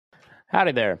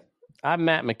Howdy there. I'm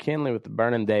Matt McKinley with the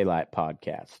Burning Daylight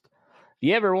podcast. If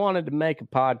you ever wanted to make a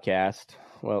podcast,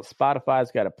 well,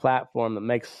 Spotify's got a platform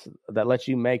that lets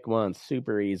you make one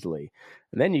super easily.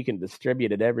 And then you can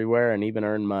distribute it everywhere and even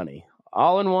earn money.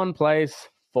 All in one place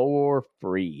for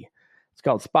free. It's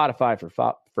called Spotify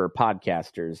for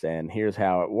podcasters, and here's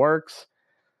how it works.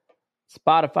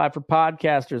 Spotify for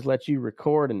podcasters lets you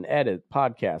record and edit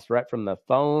podcasts right from the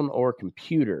phone or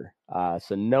computer.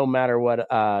 So no matter what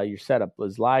your setup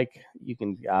is like, you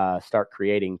can start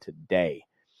creating today.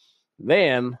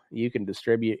 Then you can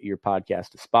distribute your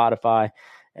podcast to Spotify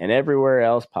and everywhere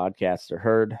else podcasts are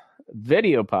heard.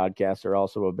 Video podcasts are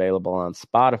also available on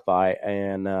Spotify.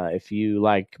 And if you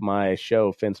like my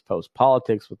show, Fence Post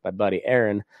Politics, with my buddy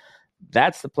Aaron,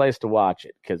 that's the place to watch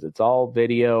it because it's all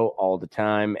video all the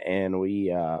time. And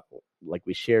we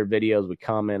share videos, we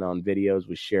comment on videos,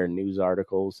 we share news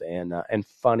articles and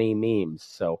funny memes.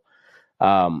 So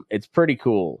it's pretty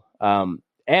cool.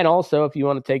 And also, if you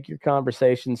want to take your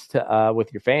conversations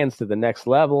with your fans to the next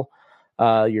level,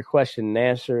 your question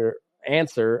and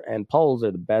answer and polls are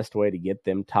the best way to get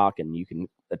them talking. You can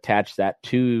attach that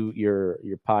to your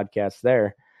podcast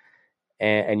there,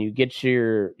 and you get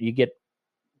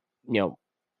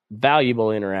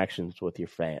valuable interactions with your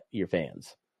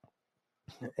fans.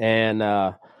 And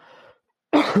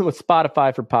with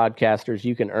Spotify for podcasters,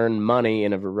 you can earn money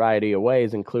in a variety of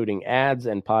ways, including ads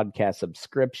and podcast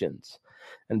subscriptions.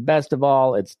 And best of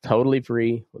all, it's totally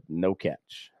free with no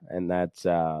catch. And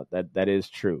that is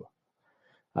true.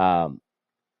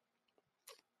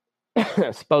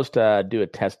 Supposed to do a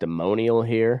testimonial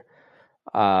here.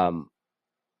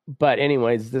 But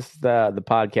anyways, this is the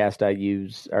podcast I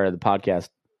use, or the podcast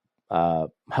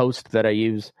host that I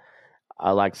use.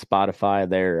 I like Spotify.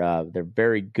 They're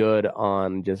very good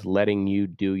on just letting you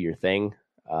do your thing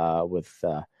with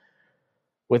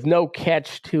no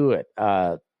catch to it.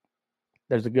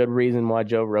 There's a good reason why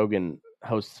Joe Rogan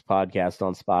hosts podcasts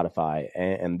on Spotify,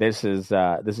 and this is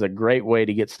a great way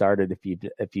to get started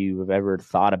if you've ever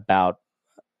thought about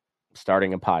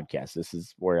starting a podcast. This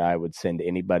is where I would send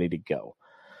anybody to go.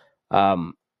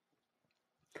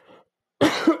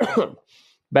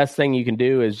 Best thing you can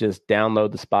do is just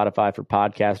download the Spotify for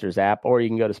Podcasters app, or you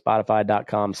can go to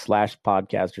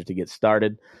spotify.com/podcasters to get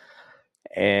started.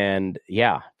 And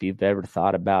yeah, if you've ever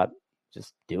thought about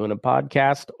just doing a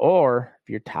podcast, or if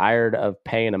you're tired of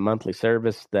paying a monthly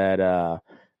service that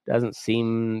doesn't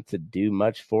seem to do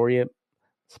much for you,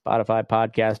 Spotify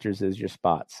Podcasters is your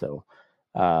spot. So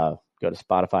go to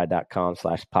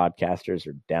spotify.com/podcasters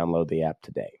or download the app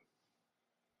today.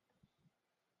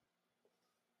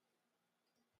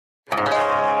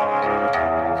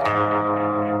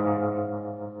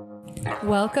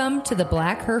 Welcome to the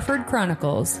Black Hereford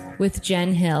Chronicles with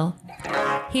Jen Hill.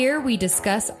 Here we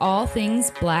discuss all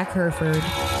things Black Hereford.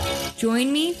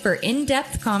 Join me for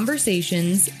in-depth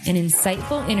conversations and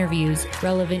insightful interviews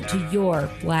relevant to your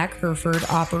Black Hereford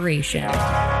operation.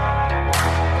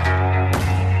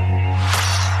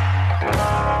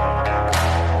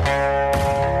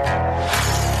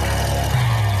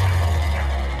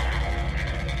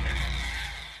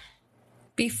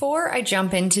 Before I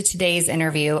jump into today's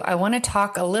interview, I want to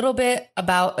talk a little bit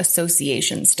about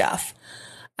association stuff.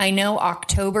 I know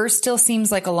October still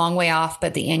seems like a long way off,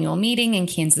 but the annual meeting in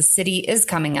Kansas City is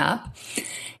coming up.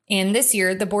 And this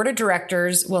year, the board of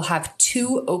directors will have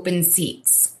 2 open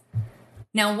seats.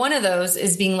 Now, one of those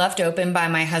is being left open by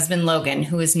my husband, Logan,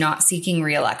 who is not seeking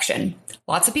re-election.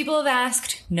 Lots of people have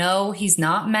asked. No, he's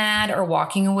not mad or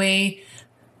walking away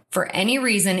for any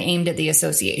reason aimed at the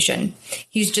association.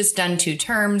 He's just done 2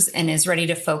 terms and is ready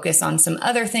to focus on some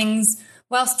other things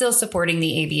while still supporting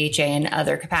the ABHA in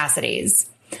other capacities.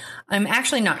 I'm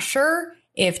actually not sure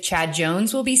if Chad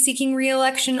Jones will be seeking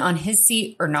re-election on his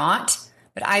seat or not,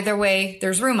 but either way,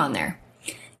 there's room on there.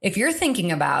 If you're thinking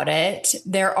about it,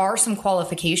 there are some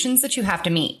qualifications that you have to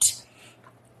meet.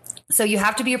 So you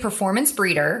have to be a performance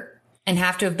breeder and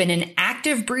have to have been an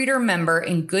active breeder member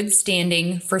in good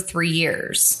standing for 3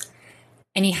 years.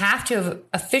 And you have to have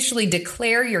officially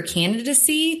declare your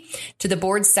candidacy to the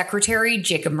board secretary,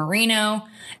 Jacob Marino,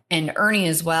 and Ernie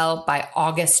as well by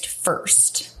August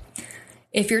 1st.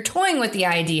 If you're toying with the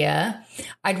idea,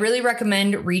 I'd really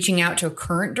recommend reaching out to a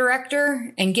current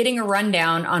director and getting a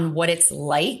rundown on what it's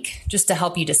like just to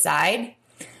help you decide.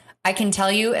 I can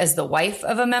tell you as the wife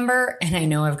of a member, and I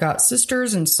know I've got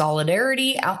sisters in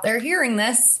solidarity out there hearing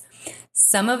this,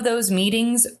 some of those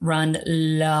meetings run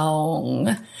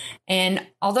long. And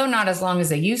although not as long as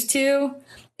they used to,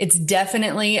 it's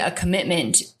definitely a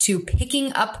commitment to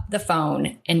picking up the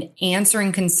phone and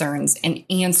answering concerns and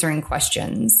answering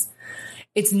questions.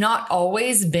 It's not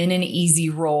always been an easy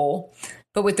role,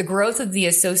 but with the growth of the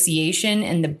association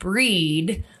and the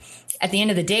breed, at the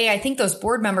end of the day, I think those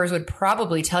board members would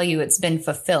probably tell you it's been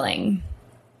fulfilling.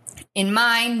 In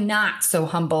my not so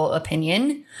humble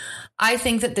opinion, I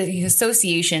think that the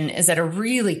association is at a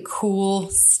really cool,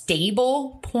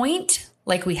 stable point,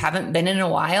 like we haven't been in a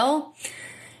while,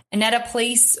 and at a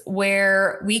place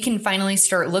where we can finally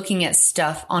start looking at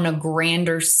stuff on a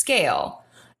grander scale,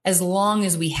 as long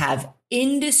as we have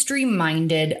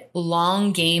industry-minded,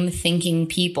 long game thinking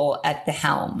people at the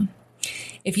helm.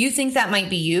 If you think that might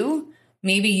be you,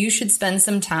 maybe you should spend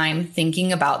some time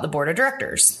thinking about the board of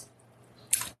directors.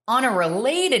 On a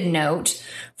related note,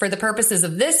 for the purposes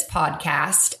of this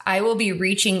podcast, I will be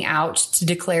reaching out to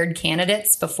declared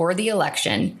candidates before the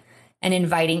election and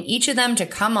inviting each of them to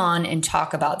come on and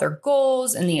talk about their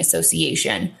goals and the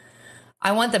association.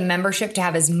 I want the membership to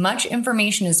have as much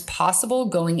information as possible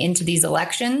going into these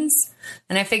elections,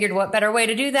 and I figured what better way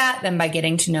to do that than by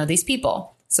getting to know these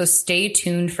people. So stay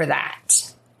tuned for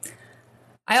that.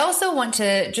 I also want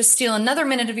to just steal another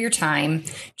minute of your time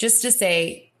just to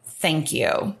say thank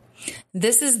you.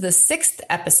 This is the 6th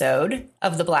episode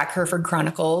of the Black Hereford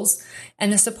Chronicles,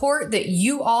 and the support that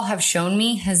you all have shown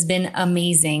me has been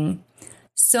amazing.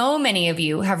 So many of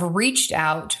you have reached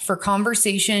out for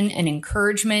conversation and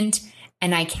encouragement,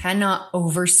 and I cannot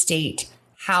overstate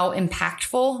how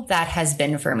impactful that has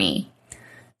been for me.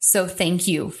 So thank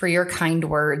you for your kind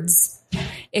words.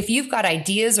 If you've got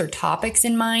ideas or topics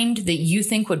in mind that you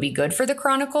think would be good for the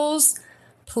Chronicles,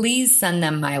 please send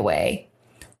them my way.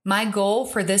 My goal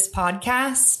for this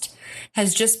podcast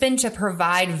has just been to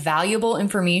provide valuable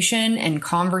information and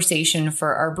conversation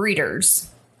for our breeders.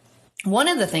 One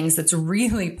of the things that's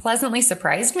really pleasantly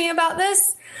surprised me about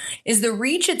this is the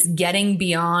reach it's getting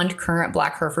beyond current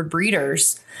Black Hereford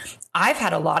breeders. I've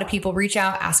had a lot of people reach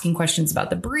out asking questions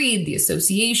about the breed, the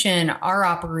association, our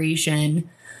operation.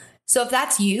 So if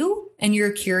that's you and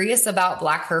you're curious about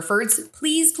Black Herefords,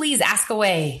 please ask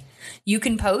away. You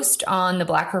can post on the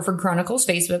Black Hereford Chronicles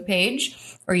Facebook page,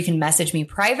 or you can message me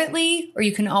privately, or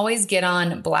you can always get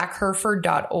on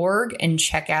blackhereford.org and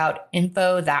check out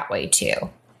info that way too.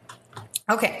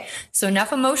 Okay, so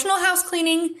enough emotional house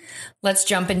cleaning. Let's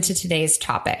jump into today's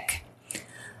topic.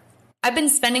 I've been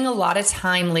spending a lot of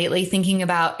time lately thinking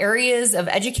about areas of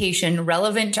education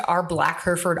relevant to our Black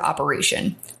Hereford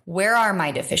operation. Where are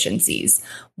my deficiencies?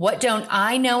 What don't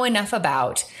I know enough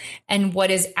about? And what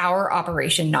is our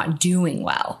operation not doing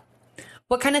well?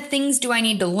 What kind of things do I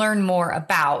need to learn more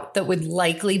about that would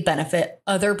likely benefit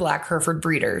other Black Hereford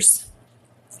breeders?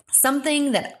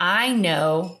 Something that I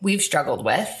know we've struggled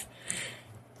with,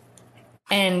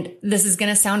 and this is going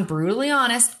to sound brutally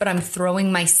honest, but I'm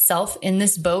throwing myself in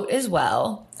this boat as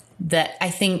well, that I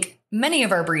think many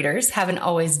of our breeders haven't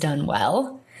always done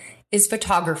well, is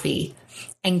photography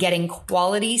and getting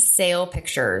quality sale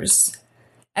pictures.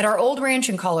 At our old ranch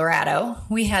in Colorado,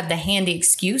 we had the handy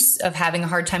excuse of having a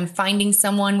hard time finding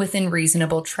someone within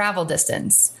reasonable travel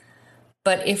distance.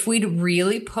 But if we'd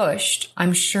really pushed,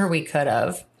 I'm sure we could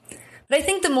have. But I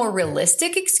think the more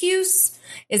realistic excuse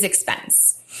is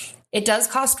expense. It does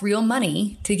cost real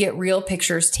money to get real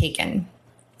pictures taken.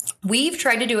 We've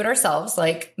tried to do it ourselves,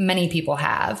 like many people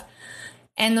have,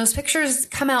 and those pictures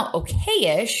come out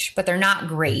okay-ish, but they're not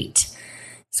great.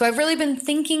 So I've really been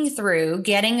thinking through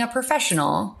getting a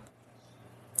professional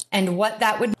and what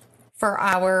that would do for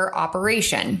our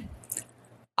operation.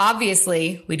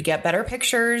 Obviously, we'd get better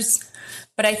pictures,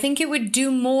 but I think it would do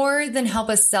more than help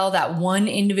us sell that one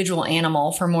individual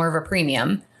animal for more of a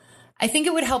premium. I think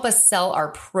it would help us sell our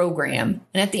program.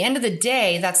 And at the end of the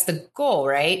day, that's the goal,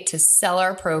 right? To sell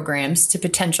our programs to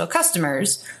potential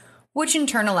customers, which in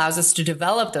turn allows us to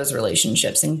develop those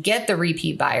relationships and get the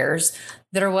repeat buyers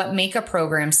that are what make a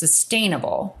program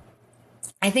sustainable.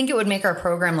 I think it would make our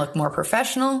program look more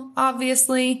professional,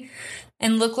 obviously,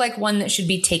 and look like one that should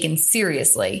be taken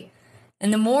seriously.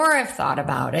 And the more I've thought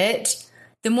about it,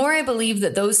 the more I believe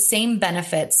that those same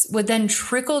benefits would then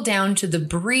trickle down to the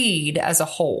breed as a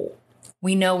whole.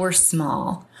 We know we're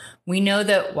small. We know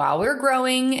that while we're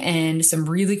growing and some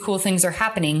really cool things are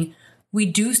happening, we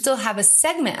do still have a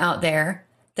segment out there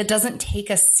that doesn't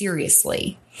take us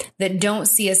seriously, that don't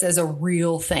see us as a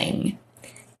real thing.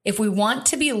 If we want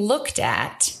to be looked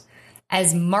at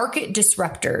as market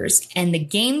disruptors and the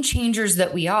game changers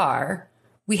that we are,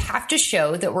 we have to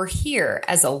show that we're here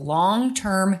as a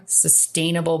long-term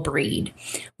sustainable breed.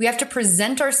 We have to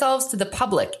present ourselves to the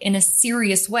public in a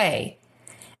serious way.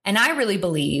 And I really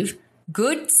believe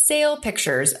good sale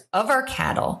pictures of our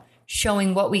cattle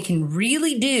showing what we can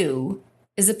really do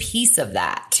is a piece of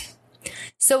that.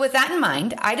 So with that in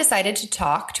mind, I decided to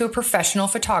talk to a professional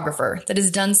photographer that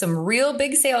has done some real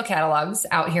big sale catalogs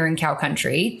out here in cow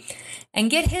country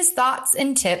and get his thoughts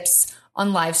and tips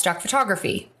on livestock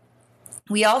photography.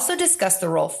 We also discussed the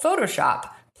role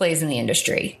Photoshop plays in the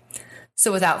industry.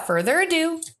 So without further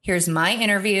ado, here's my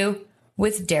interview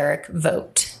with Derek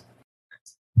Vogt.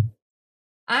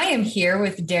 I am here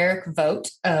with Derek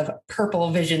Vogt of Purple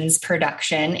Visions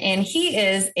Production, and he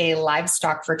is a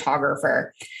livestock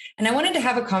photographer. And I wanted to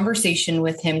have a conversation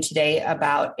with him today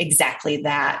about exactly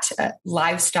that,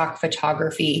 livestock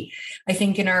photography. I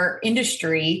think in our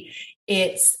industry,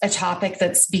 it's a topic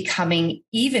that's becoming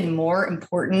even more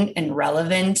important and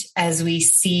relevant as we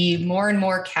see more and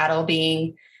more cattle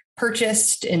being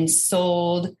purchased and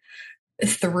sold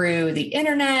through the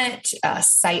internet,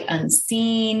 sight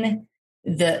unseen.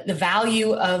 The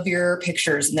value of your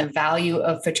pictures and the value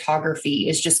of photography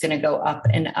is just going to go up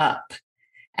and up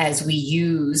as we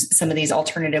use some of these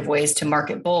alternative ways to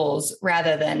market bulls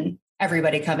rather than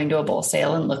everybody coming to a bull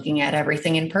sale and looking at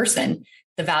everything in person.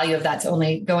 The value of that's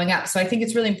only going up. So I think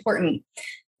it's really important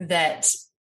that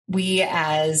we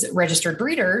as registered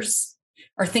breeders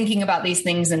are thinking about these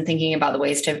things and thinking about the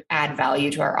ways to add value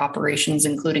to our operations,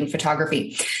 including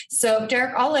photography. So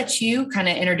Derek, I'll let you kind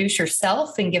of introduce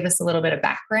yourself and give us a little bit of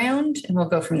background and we'll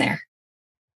go from there.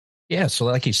 Yeah. So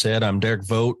like you said, I'm Derek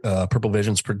Vogt, Purple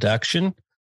Visions Production.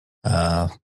 I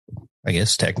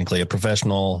guess technically a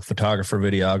professional photographer,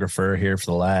 videographer here for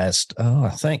the last, I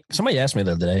think somebody asked me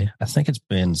the other day, I think it's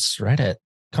been right at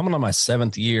coming on my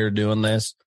 7th year doing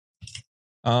this.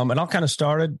 And all kind of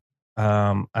started,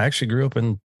 I actually grew up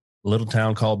in a little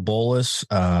town called Bolus.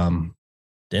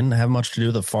 Didn't have much to do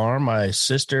with the farm. My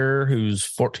sister, who's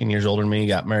 14 years older than me,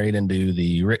 got married into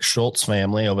the Rick Schultz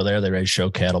family over there. They raise show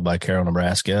cattle by Carroll,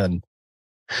 Nebraska. And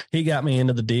he got me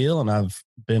into the deal, and I've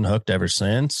been hooked ever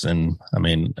since. And I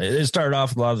mean, it started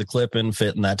off with a lot of the clipping,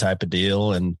 fitting, that type of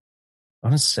deal. And I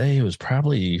want to say it was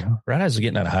probably right as I was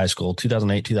getting out of high school,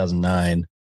 2008, 2009,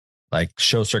 like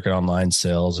show circuit online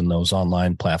sales and those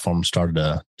online platforms started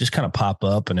to just kind of pop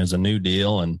up, and it was a new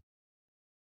deal. And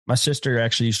my sister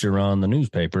actually used to run the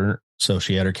newspaper, so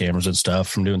she had her cameras and stuff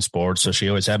from doing sports. So she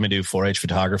always had me do 4-H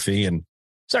photography. And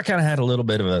so I kind of had a little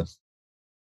bit of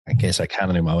I guess I kind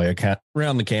of knew my way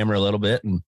around the camera a little bit.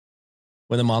 And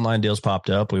when them online deals popped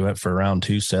up, we went for a round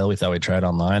 2 sale. We thought we'd try it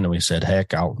online, and we said,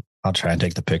 heck, I'll try and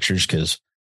take the pictures, because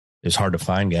it was hard to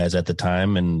find guys at the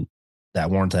time and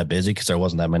that weren't that busy because there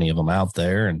wasn't that many of them out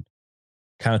there. And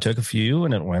kind of took a few,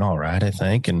 and it went all right, I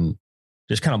think. And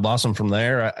just kind of blossomed from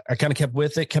there. I kind of kept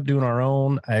with it, kept doing our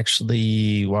own.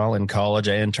 Actually, while in college,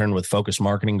 I interned with Focus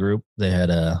Marketing Group. They had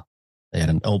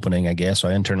an opening, I guess. So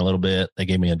I interned a little bit. They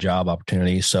gave me a job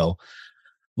opportunity. So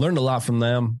learned a lot from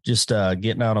them, just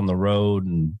getting out on the road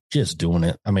and just doing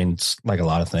it. I mean, it's like a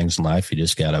lot of things in life. You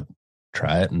just got to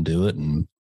try it and do it and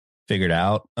figure it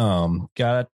out.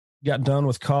 Got done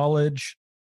with college.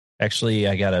 Actually,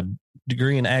 I got a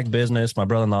degree in ag business. My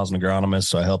brother-in-law's an agronomist,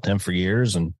 so I helped him for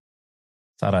years and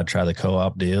thought I'd try the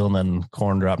co-op deal. And then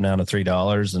corn dropped down to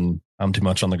 $3 and I'm too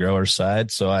much on the grower's side.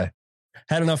 So I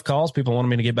had enough calls. People wanted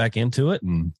me to get back into it.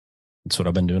 And that's what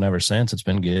I've been doing ever since. It's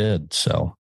been good.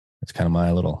 So it's kind of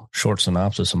my little short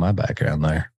synopsis of my background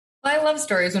there. Well, I love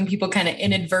stories when people kind of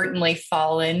inadvertently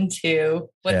fall into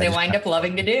what they wind up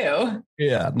loving to do.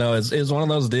 Yeah, no, it's one of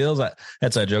those deals.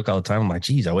 That's I joke all the time. I'm like,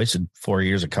 geez, I wasted 4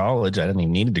 years of college. I didn't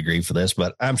even need a degree for this,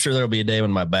 but I'm sure there'll be a day when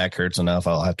my back hurts enough.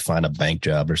 I'll have to find a bank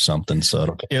job or something.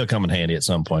 So it'll come in handy at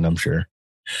some point, I'm sure.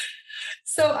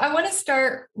 So I want to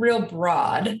start real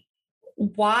broad.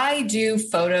 Why do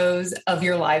photos of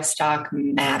your livestock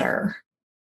matter?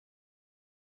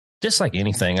 Just like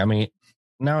anything. I mean,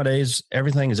 nowadays,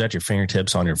 everything is at your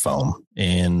fingertips on your phone,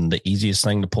 and the easiest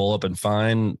thing to pull up and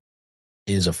find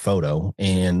is a photo.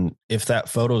 And if that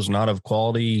photo is not of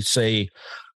quality, say,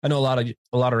 I know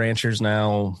a lot of ranchers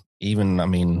now, even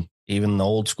the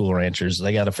old school ranchers,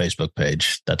 they got a Facebook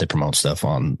page that they promote stuff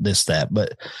on, this, that,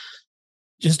 but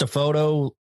just a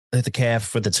photo at the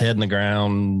calf with its head in the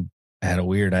ground at a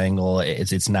weird angle,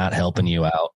 it's not helping you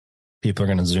out. People are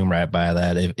going to zoom right by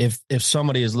that. If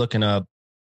somebody is looking up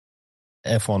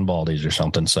F1 Baldies or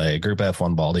something, say group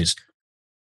F1 Baldies,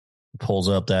 pulls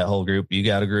up that whole group. You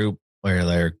got a group where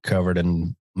they're covered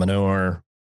in manure,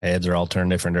 heads are all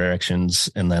turned different directions,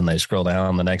 and then they scroll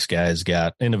down. The next guy's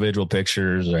got individual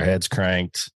pictures, their heads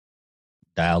cranked,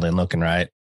 dialed in, looking right.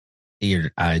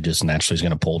 Your eye just naturally is going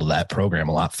to pull to that program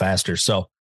a lot faster. So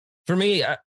for me,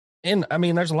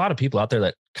 there's a lot of people out there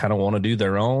that kind of want to do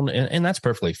their own, and that's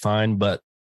perfectly fine. But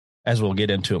as we'll get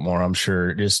into it more, I'm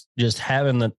sure just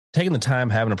taking the time,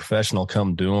 having a professional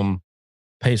come do them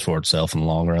pays for itself in the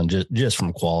long run, just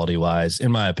from quality wise,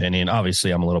 in my opinion.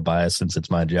 Obviously, I'm a little biased since it's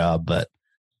my job, but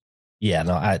yeah,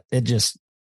 no, it just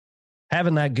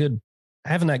having that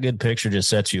good picture just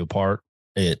sets you apart.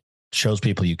 It shows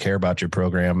people you care about your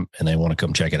program and they want to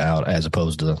come check it out, as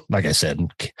opposed to, like I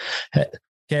said,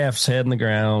 calf's head in the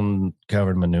ground,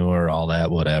 covered in manure, all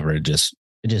that, whatever. It just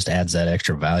adds that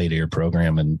extra value to your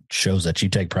program and shows that you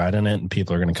take pride in it, and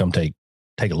people are going to come take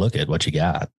a look at what you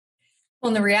got. Well,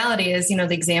 and the reality is,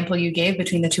 the example you gave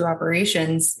between the two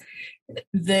operations,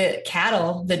 the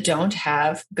cattle that don't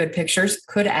have good pictures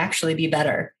could actually be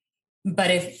better.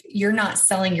 But if you're not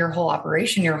selling your whole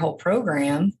operation, your whole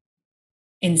program,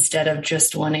 instead of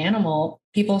just one animal,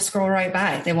 people scroll right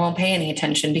by. They won't pay any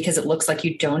attention because it looks like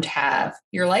you don't have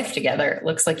your life together. It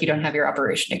looks like you don't have your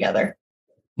operation together.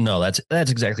 No, that's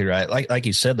exactly right. Like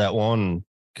you said, that one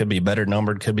could be better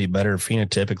numbered, could be better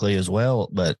phenotypically as well,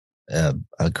 but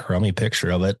a crummy picture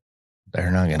of it,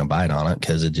 they're not going to bite on it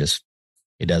because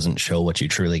it doesn't show what you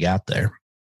truly got there.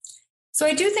 So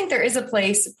I do think there is a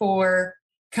place for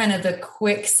kind of the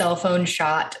quick cell phone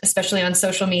shot, especially on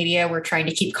social media. We're trying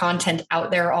to keep content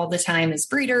out there all the time as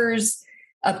breeders,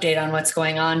 update on what's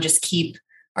going on, just keep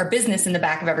our business in the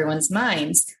back of everyone's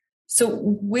minds. So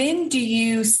when do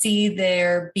you see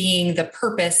there being the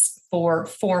purpose for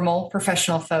formal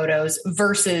professional photos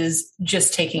versus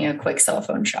just taking a quick cell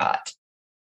phone shot?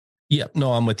 Yeah,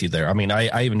 no, I'm with you there. I mean,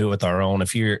 I even do it with our own.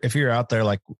 If you're out there,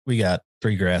 like we got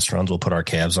 3 grass runs, we'll put our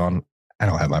calves on. I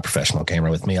don't have my professional camera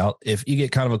with me. If you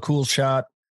get kind of a cool shot,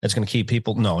 that's going to keep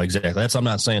people. No, exactly. I'm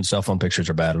not saying cell phone pictures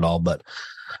are bad at all, but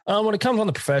when it comes on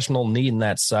the professional needing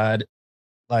that side,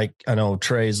 like I know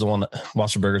Trey's the one,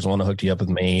 Wasserberger's the one that hooked you up with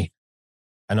me.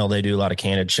 I know they do a lot of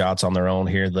candid shots on their own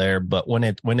here and there, but when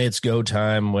it's go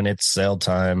time, when it's sale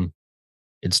time,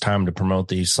 it's time to promote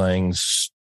these things,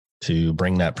 to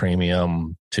bring that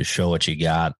premium, to show what you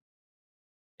got.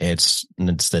 It's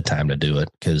the time to do it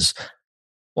because,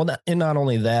 well, not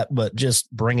only that, but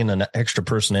just bringing an extra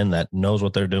person in that knows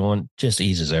what they're doing just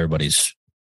eases everybody's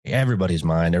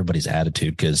mind, everybody's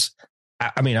attitude. Because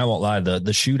I mean, I won't lie,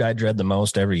 the shoot I dread the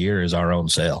most every year is our own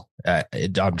sale.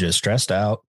 I'm just stressed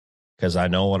out because I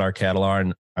know what our cattle are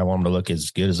and I want them to look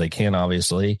as good as they can,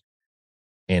 obviously.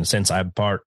 And since I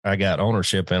got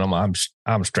ownership in them,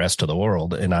 I'm stressed to the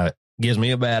world, and it gives me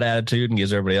a bad attitude and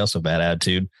gives everybody else a bad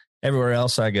attitude. Everywhere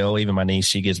else I go, even my niece,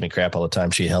 she gives me crap all the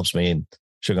time. She helps me and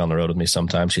she'll go on the road with me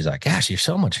sometimes. She's like, gosh, you're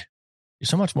so much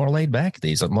more laid back at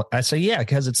these. I say, yeah,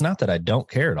 because it's not that I don't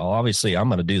care at all. Obviously, I'm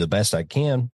going to do the best I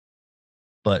can.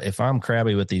 But if I'm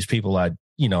crabby with these people, I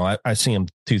see them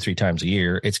 2-3 times a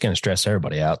year, it's going to stress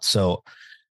everybody out. So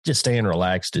just staying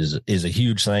relaxed is a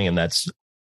huge thing. And that's,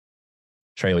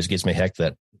 Trey always gives me heck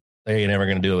that they ain't never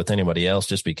going to do it with anybody else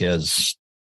just because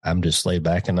I'm just laid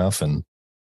back enough, and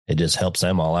it just helps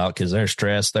them all out because they're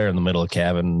stressed. They're in the middle of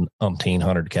calving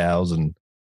 1,800 cows, and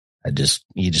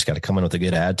you just got to come in with a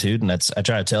good attitude. And I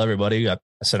try to tell everybody, I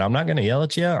said, I'm not going to yell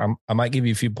at you. I might give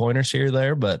you a few pointers here or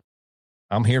there, but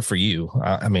I'm here for you.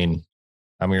 I mean,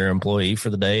 I'm your employee for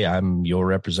the day. I'm your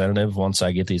representative once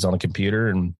I get these on a computer.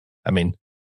 And I mean,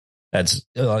 that's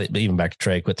even back to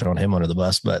Trey, quit throwing him under the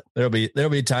bus, but there'll be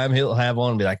a time he'll have one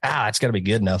and be like, it's got to be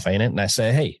good enough, ain't it? And I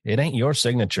say, hey, it ain't your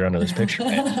signature under this picture,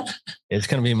 man. It's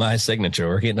going to be my signature.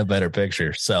 We're getting a better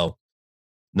picture. So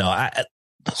no,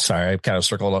 sorry, I kind of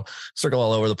circle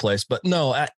all over the place, but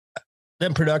no,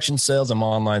 them production sales and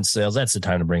online sales, that's the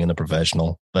time to bring in the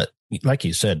professional. But like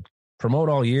you said, promote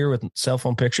all year with cell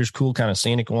phone pictures, cool kind of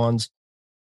scenic ones.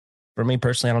 For me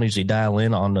personally, I don't usually dial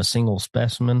in on a single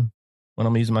specimen when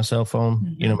I'm using my cell phone.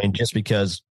 Mm-hmm. You know what I mean? Just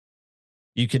because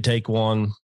you could take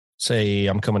one, say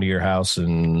I'm coming to your house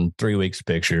in 3 weeks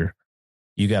picture.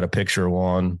 You got a picture of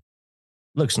one,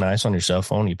 looks nice on your cell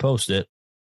phone, you post it.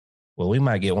 Well, we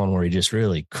might get one where he just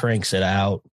really cranks it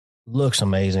out, looks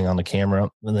amazing on the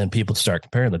camera, and then people start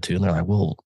comparing the two, and they're like,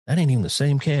 well, that ain't even the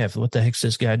same calf. What the heck's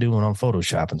this guy doing on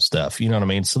Photoshop and stuff? You know what I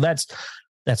mean? So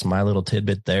that's my little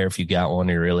tidbit there. If you got one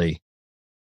you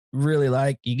really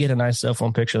like, you get a nice cell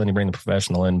phone picture, then you bring the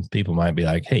professional in, people might be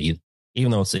like, hey,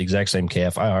 even though it's the exact same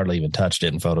calf, I hardly even touched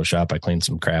it in Photoshop. I cleaned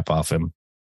some crap off him.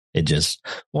 It just,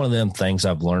 one of them things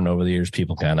I've learned over the years,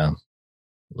 people kind of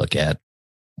look at,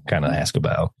 kind of ask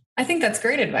about. I think that's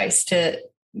great advice to,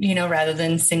 rather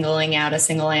than singling out a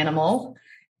single animal,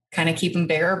 kind of keep them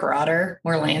bigger, broader,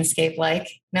 more landscape-like.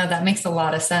 No, that makes a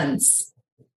lot of sense.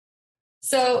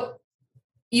 So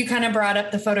you kind of brought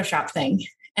up the Photoshop thing,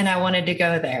 and I wanted to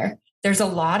go there. There's a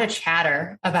lot of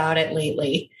chatter about it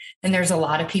lately, and there's a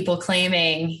lot of people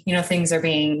claiming, things are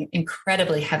being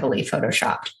incredibly heavily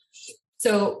Photoshopped.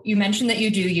 So you mentioned that you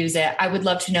do use it. I would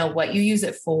love to know what you use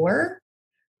it for,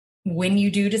 when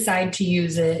you do decide to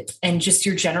use it, and just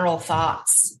your general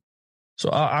thoughts. So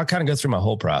I'll kind of go through my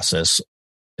whole process,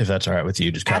 if that's all right with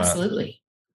you. Just kind of. Absolutely.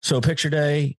 So picture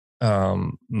day,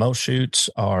 most shoots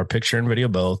are picture and video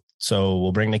both. So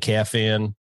we'll bring the calf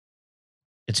in.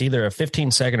 It's either a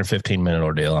 15-second or 15-minute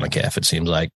ordeal on a calf, it seems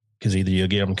like, because either you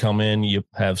get them to come in, you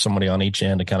have somebody on each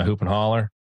end to kind of hoop and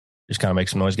holler, just kind of make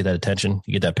some noise, get that attention.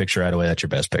 You get that picture right away. That's your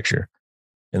best picture.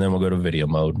 And then we'll go to video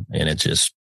mode, and it's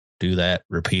just do that,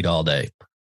 repeat all day.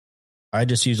 I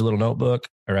just use a little notebook.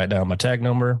 I write down my tag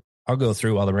number. I'll go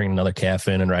through while they're bringing another calf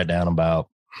in and write down about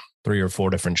 3 or 4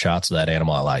 different shots of that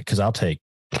animal I like, because I'll take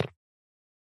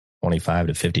 25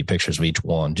 to 50 pictures of each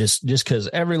one, just because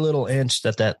every little inch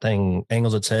that thing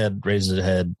angles its head, raises its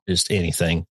head, just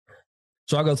anything.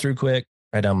 So I'll go through quick,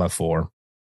 write down my 4,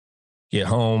 get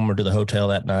home or to the hotel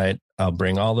that night. I'll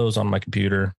bring all those on my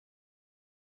computer,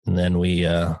 and then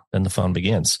then the fun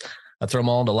begins. I throw them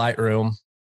all into Lightroom.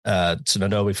 It's an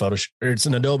Adobe it's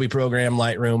an Adobe program,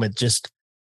 Lightroom.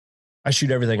 I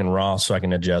shoot everything in RAW so I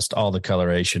can adjust all the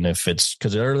coloration. If it's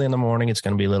because early in the morning, it's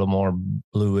going to be a little more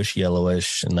bluish,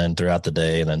 yellowish, and then throughout the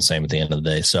day, and then same at the end of the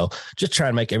day. So just try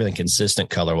and make everything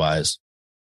consistent color wise.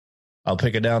 I'll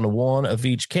pick it down to 1 of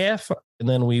each calf, and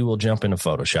then we will jump into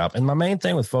Photoshop. And my main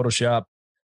thing with Photoshop,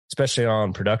 especially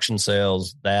on production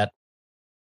sales, that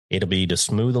it'll be to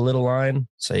smooth a little line,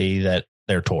 say that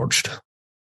they're torched.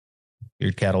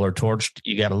 Your cattle are torched.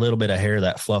 You got a little bit of hair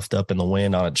that fluffed up in the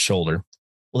wind on its shoulder.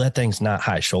 Well, that thing's not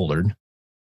high shouldered.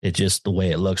 It's just the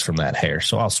way it looks from that hair.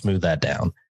 So I'll smooth that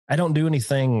down. I don't do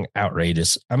anything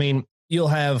outrageous. I mean, you'll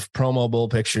have promo bull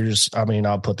pictures. I mean,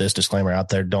 I'll put this disclaimer out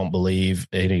there. Don't believe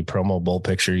any promo bull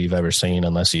picture you've ever seen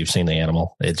unless you've seen the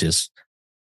animal. It's just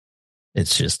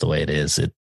the way it is.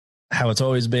 How it's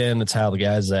always been. It's how the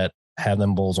guys that have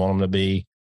them bulls want them to be.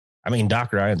 I mean,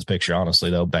 Doc Ryan's picture,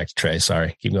 honestly, though, back to Trey.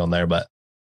 Sorry, keep going there. But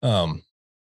I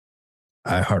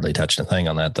hardly touched a thing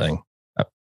on that thing.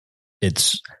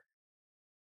 It's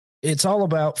all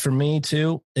about, for me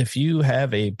too, if you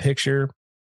have a picture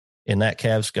and that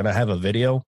calf's going to have a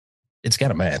video, it's got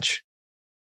to match.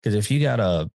 Because if you got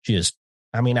to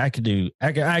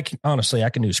I can honestly, I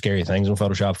can do scary things in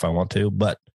Photoshop if I want to,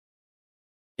 but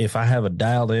if I have a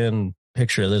dialed in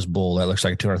picture of this bull that looks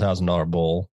like a $200,000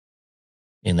 bull,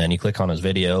 and then you click on his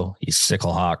video, he's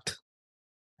sickle hocked,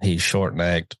 he's short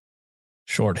necked,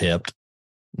 short hipped,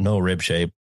 no rib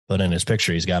shape. But in his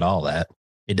picture, he's got all that.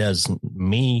 It does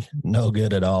me no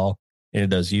good at all. And it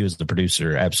does you as the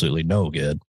producer absolutely no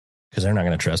good, because they're not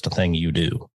going to trust a thing you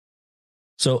do.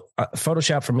 So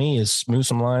Photoshop for me is smooth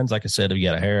some lines. Like I said, if you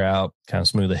got a hair out, kind of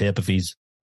smooth the hip. If he's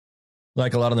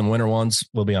like a lot of them winter ones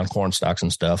will be on corn stalks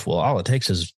and stuff. Well, all it takes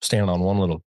is standing on one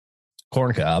little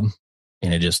corn cob,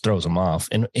 and it just throws them off.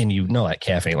 And you know that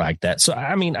calf ain't like that. So,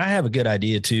 I mean, I have a good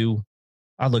idea too.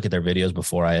 I look at their videos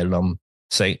before I edit them,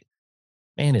 say,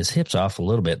 man, his hip's off a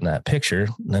little bit in that picture,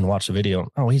 and then watch the video.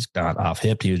 Oh, he's not off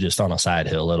hip. He was just on a side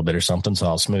hill a little bit or something. So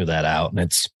I'll smooth that out. And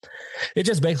it's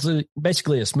just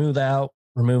basically a smooth out,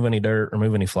 remove any dirt,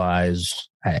 remove any flies.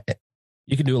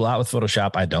 You can do a lot with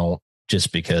Photoshop. I don't,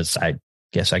 just because I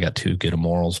guess I got too good of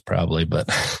morals probably, but.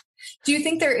 Do you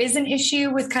think there is an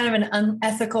issue with kind of an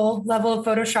unethical level of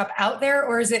Photoshop out there,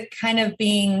 or is it kind of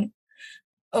being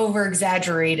over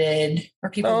exaggerated, or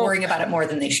people worrying about it more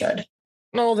than they should?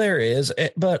 No, there is,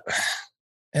 but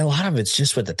a lot of it's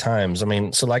just with the times. I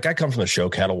mean, so like I come from the show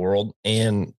cattle world,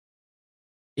 and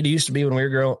it used to be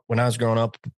when I was growing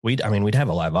up, we'd have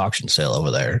a live auction sale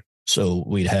over there. So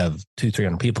we'd have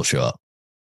 200-300 people show up.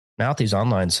 Now at these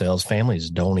online sales, families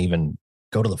don't even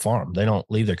go to the farm. They don't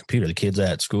leave their computer. The kids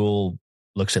at school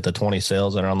looks at the 20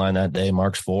 sales that are online that day,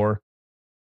 marks 4.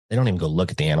 They don't even go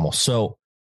look at the animal. So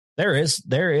there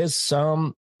is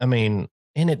some, I mean,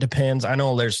 and it depends. I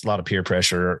know there's a lot of peer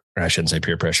pressure. Or I shouldn't say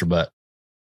peer pressure, but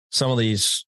some of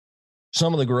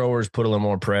the growers put a little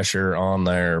more pressure on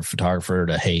their photographer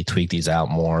to, hey, tweak these out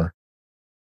more.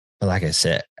 But like I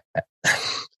said,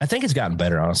 I think it's gotten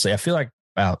better, honestly. I feel like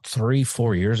about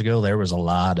 3-4 years ago, there was a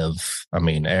lot of, I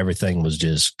mean, everything was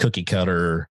just cookie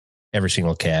cutter. Every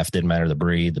single calf, didn't matter the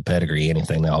breed, the pedigree,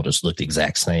 anything. They all just looked the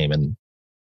exact same. And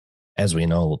as we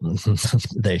know,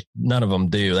 none of them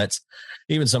do. That's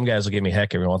even some guys will give me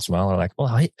heck every once in a while. They're like,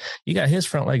 well, you got his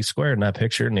front leg squared in that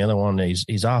picture, and the other one,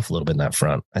 he's off a little bit in that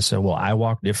front. I said, well, I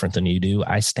walk different than you do.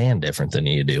 I stand different than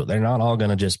you do. They're not all going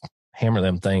to just hammer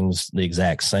them things the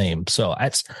exact same. So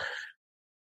I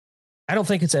don't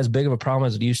think it's as big of a problem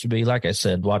as it used to be. Like I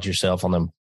said, watch yourself on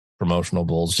them promotional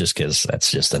bulls, just because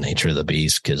that's just the nature of the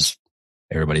beast, because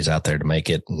everybody's out there to make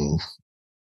it, and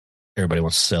everybody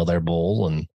wants to sell their bull.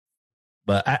 And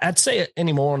But I'd say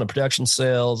anymore on the production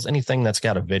sales, anything that's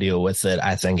got a video with it,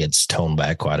 I think it's toned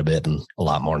back quite a bit and a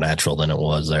lot more natural than it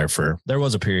was there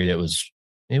was a period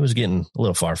it was getting a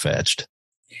little far-fetched.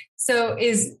 So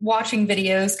is watching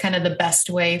videos kind of the best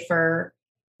way for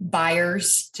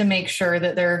buyers to make sure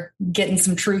that they're getting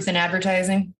some truth in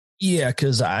advertising? Yeah,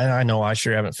 because I know I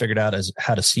sure haven't figured out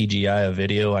how to CGI a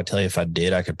video. I tell you, if I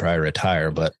did, I could probably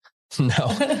retire, but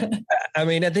no. I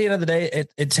mean, at the end of the day,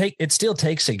 it still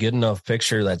takes a good enough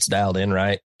picture that's dialed in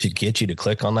right to get you to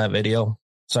click on that video.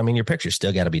 So, I mean, your picture's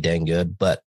still got to be dang good,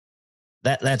 but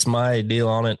that's my deal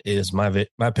on it is my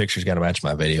picture's got to match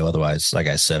my video. Otherwise, like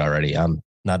I said already, I'm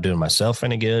not doing myself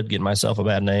any good, getting myself a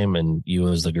bad name, and you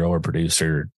as the grower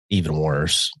producer, even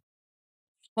worse.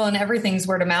 Well, and everything's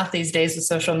word of mouth these days with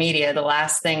social media. The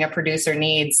last thing a producer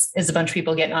needs is a bunch of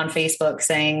people getting on Facebook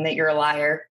saying that you're a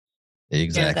liar.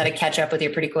 Exactly. That'll catch up with you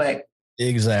pretty quick.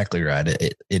 Exactly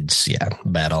right. It's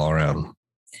bad all around.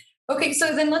 Okay,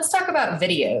 so then let's talk about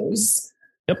videos.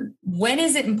 Yep. When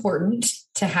is it important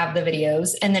to have the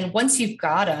videos? And then once you've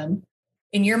got them,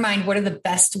 in your mind, what are the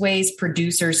best ways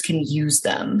producers can use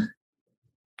them?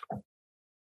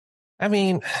 I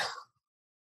mean,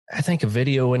 I think a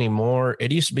video anymore,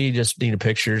 it used to be just needed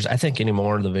pictures. I think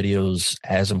anymore the video's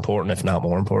as important, if not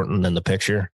more important than the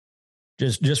picture.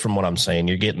 Just from what I'm saying,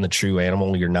 you're getting the true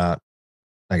animal. You're not,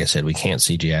 like I said, we can't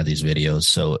CGI these videos.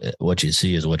 So what you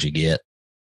see is what you get.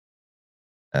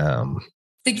 The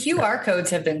QR codes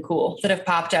have been cool that have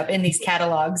popped up in these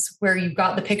catalogs where you've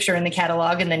got the picture in the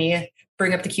catalog and then you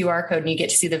bring up the QR code and you get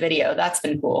to see the video. That's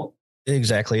been cool.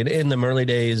 Exactly. In the early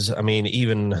days, I mean,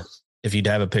 even if you'd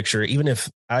have a picture, even if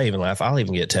I even laugh, I'll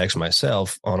even get text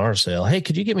myself on our sale. Hey,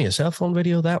 could you give me a cell phone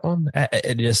video of that one?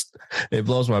 It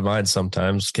blows my mind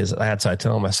sometimes because I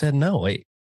tell them, I said, no, wait,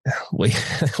 we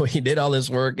did all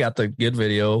this work, got the good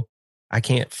video. I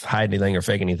can't hide anything or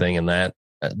fake anything in that.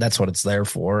 That's what it's there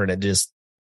for. And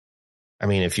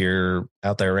if you're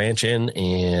out there ranching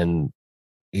and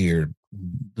you're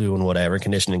doing whatever,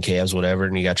 conditioning calves, whatever,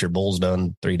 and you got your bulls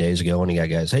done 3 days ago and you got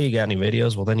guys, hey, you got any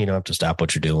videos? Well, then you don't have to stop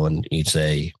what you're doing. You'd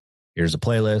say, here's a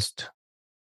playlist.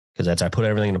 Because I put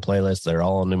everything in a playlist. They're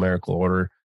all in numerical order.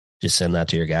 Just send that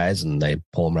to your guys and they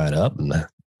pull them right up and the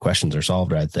questions are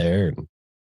solved right there. And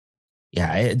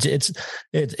yeah,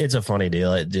 it's a funny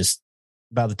deal. It just,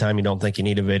 by the time you don't think you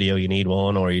need a video, you need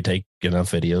one, or you take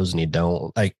enough videos and you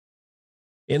don't.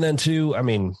 And then too, I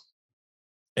mean,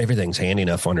 everything's handy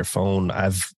enough on your phone.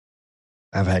 I've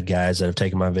had guys that have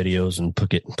taken my videos and put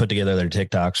together their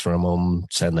TikToks from them,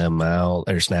 send them out,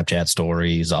 their Snapchat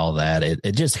stories, all that.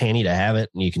 It's just handy to have it,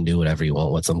 and you can do whatever you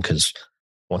want with them. Because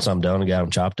once I'm done and got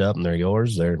them chopped up and they're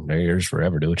yours, they're yours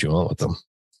forever. Do what you want with them.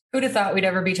 Who'd have thought we'd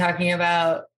ever be talking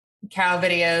about cow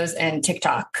videos and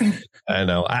TikTok? I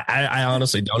know. I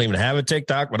honestly don't even have a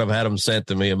TikTok, but I've had them sent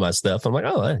to me and my stuff. I'm like,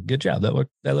 oh, good job. That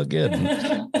looked good.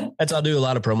 I'll do a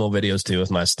lot of promo videos too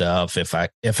with my stuff.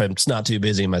 If it's not too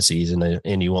busy in my season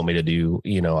and you want me to do,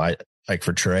 I like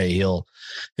for Trey, he'll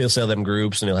sell them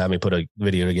groups and he'll have me put a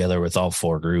video together with all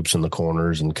 4 groups in the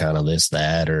corners and kind of this,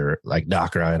 that, or like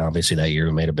Doc Ryan, obviously that year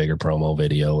we made a bigger promo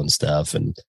video and stuff,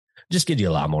 and just give you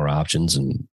a lot more options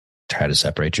and try to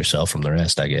separate yourself from the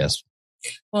rest, I guess.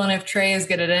 Well, and if Trey is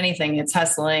good at anything, it's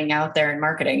hustling out there and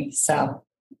marketing. So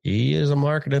he is a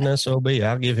marketing SOB.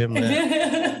 I'll give him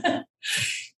that.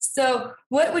 So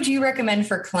what would you recommend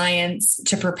for clients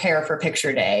to prepare for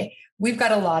picture day? We've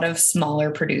got a lot of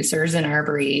smaller producers in our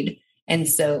breed. And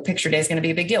so picture day is going to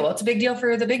be a big deal. Well, it's a big deal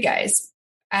for the big guys.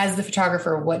 As the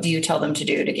photographer, what do you tell them to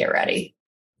do to get ready?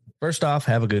 First off,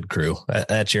 have a good crew.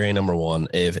 That's your number one.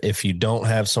 If you don't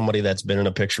have somebody that's been in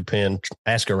a picture pin,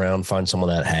 ask around, find someone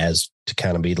that has to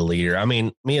kind of be the leader. I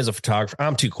mean, me as a photographer,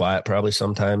 I'm too quiet probably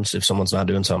sometimes. If someone's not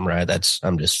doing something right,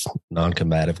 I'm just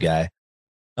non-combative guy.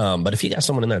 But if you got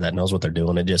someone in there that knows what they're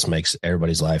doing, it just makes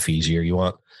everybody's life easier. You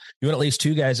want at least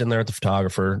 2 guys in there at the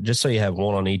photographer, just so you have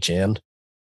one on each end.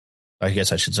 I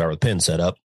guess I should start with pin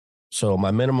setup. So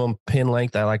my minimum pin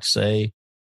length, I like to say,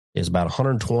 is about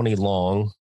 120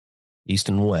 long, east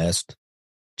and west,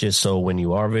 just so when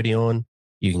you are videoing,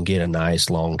 you can get a nice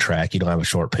long track. You don't have a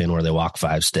short pin where they walk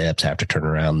 5 steps, have to turn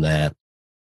around that.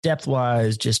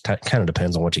 Depth-wise, just kind of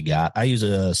depends on what you got. I use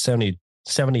a 70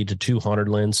 to 200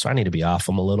 lens, so I need to be off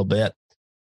them a little bit.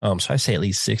 So I say at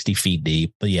least 60 feet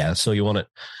deep. But yeah, so you want it.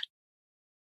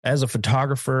 As a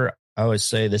photographer, I always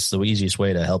say this is the easiest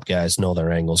way to help guys know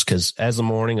their angles, because as the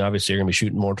morning, obviously, you're going to be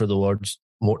shooting more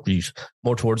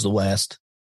towards the west,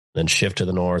 then shift to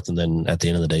the north, and then at the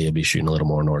end of the day, you'll be shooting a little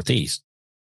more northeast.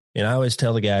 And I always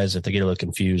tell the guys, if they get a little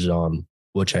confused on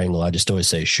which angle, I just always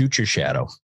say, shoot your shadow.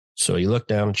 So you look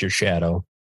down at your shadow,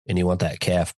 and you want that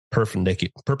calf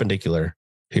perpendicular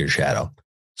to your shadow.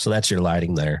 So that's your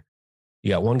lighting there.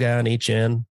 You got one guy on each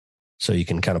end, so you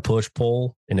can kind of push,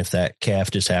 pull. And if that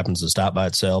calf just happens to stop by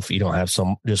itself, you don't have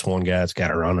just one guy that's got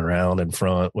to run around in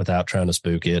front without trying to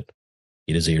spook it,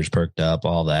 get his ears perked up,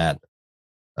 all that.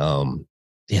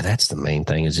 Yeah, that's the main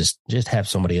thing, is just have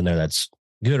somebody in there that's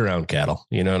good around cattle.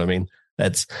 You know what I mean?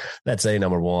 That's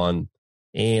number one.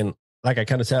 And like I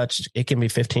kind of touched, it can be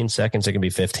 15 seconds. It can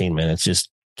be 15 minutes. Just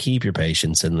keep your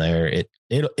patience in there.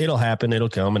 It'll happen. It'll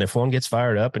come. And if one gets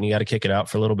fired up and you got to kick it out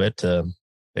for a little bit to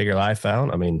figure life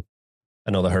out, I mean,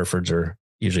 I know the Herefords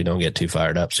usually don't get too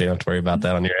fired up, so you don't have to worry about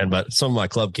that on your end. But some of my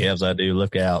club calves, I do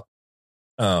look out.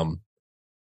 And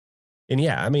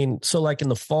yeah, I mean, so like in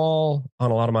the fall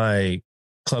on a lot of my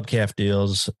club calf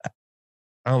deals,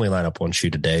 I only line up one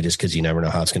shoot a day just because you never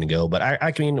know how it's going to go. But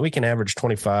I mean, we can average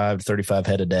 25 to 35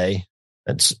 head a day.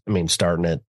 That's, I mean, starting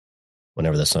at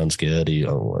whenever the sun's good,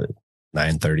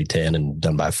 9:30, 10 and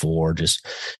done by 4. Just,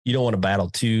 you don't want to battle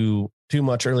too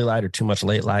much early light or too much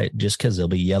late light, just because they'll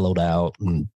be yellowed out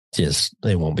and just,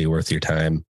 they won't be worth your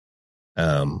time.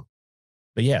 But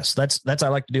yes, that's what I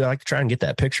like to do. I like to try and get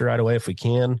that picture right away if we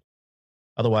can.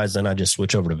 Otherwise, then I just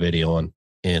switch over to video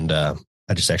and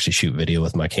I just actually shoot video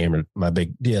with my camera, my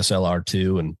big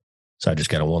DSLR2. And so I just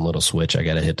got one little switch. I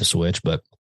got to hit the switch. But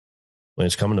when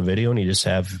it's coming to video and you just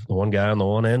have the one guy on the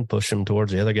one end, push him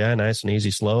towards the other guy, nice and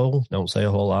easy, slow. Don't say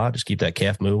a whole lot. Just keep that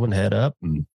calf moving, head up,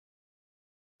 and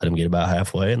let him get about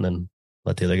halfway, and then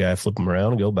let the other guy flip him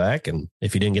around and go back. And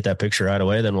if you didn't get that picture right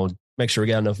away, then we'll make sure we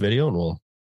got enough video and we'll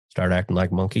start acting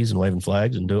like monkeys and waving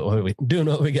flags and doing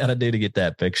what we got to do to get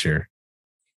that picture.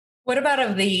 What about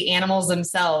of the animals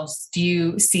themselves? Do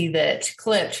you see that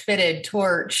clipped, fitted,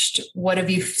 torched? What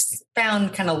have you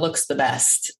found kind of looks the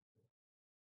best?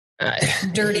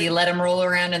 Dirty, let them roll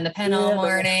around in the pen all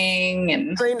morning.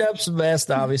 And cleaned up's the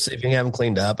best, obviously, if you have them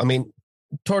cleaned up. I mean,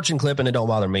 torch and clipping, it don't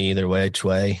bother me either way, which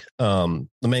way. The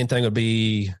main thing would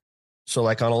be, so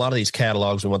like on a lot of these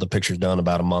catalogs, we want the pictures done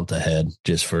about a month ahead,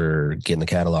 just for getting the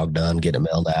catalog done, getting it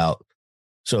mailed out.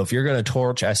 So if you're going to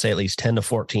torch, I say at least 10 to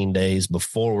 14 days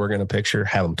before we're going to picture,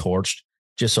 have them torched,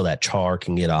 just so that char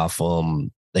can get off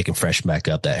them. They can freshen back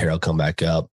up. That hair will come back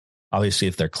up. Obviously,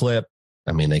 if they're clipped,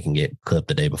 I mean, they can get clipped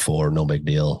the day before. No big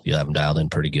deal. You'll have them dialed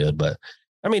in pretty good. But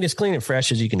I mean, as clean and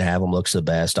fresh as you can have them looks the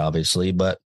best, obviously.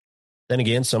 But then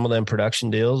again, some of them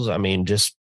production deals, I mean,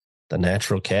 just the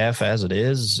natural calf as it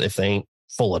is, if they ain't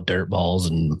full of dirt balls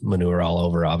and manure all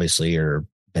over, obviously, or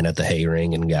been at the hay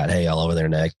ring and got hay all over their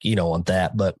neck, you don't want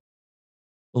that. But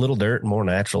a little dirt and more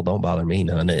natural don't bother me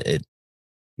none. It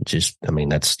just, I mean,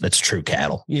 that's true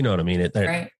cattle. You know what I mean?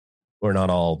 Right. We're not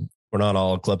all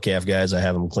club calf guys. I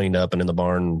have them cleaned up and in the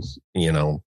barn,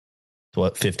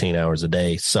 15 hours a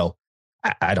day. So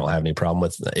I don't have any problem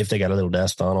with, if they got a little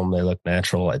dust on them, they look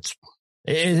natural.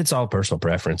 It's all personal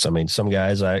preference. I mean, some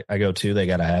guys I go to, they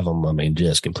got to have them, I mean,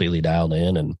 just completely dialed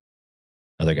in, and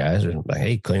other guys are like,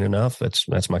 hey, clean enough.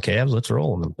 That's my calves. Let's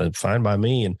roll. And fine by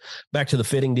me. And back to the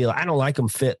fitting deal. I don't like them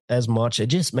fit as much. It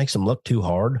just makes them look too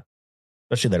hard,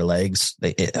 especially their legs.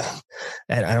 I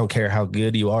don't care how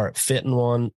good you are at fitting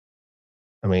one.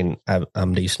 I mean,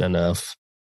 I'm decent enough,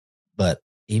 but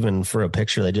even for a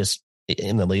picture,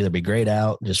 they'll either be grayed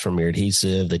out just from your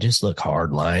adhesive. They just look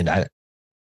hard lined.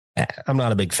 I'm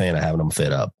not a big fan of having them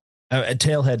fit up.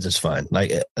 Tailheads is fine,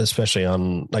 like especially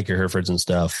on like your Herefords and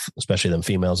stuff, especially them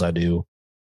females. I do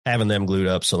having them glued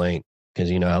up so they ain't, because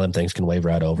you know how them things can wave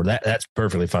right over. That's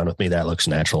perfectly fine with me. That looks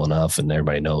natural enough, and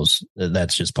everybody knows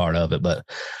that's just part of it. But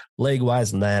leg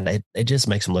wise and that, it just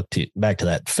makes them look back to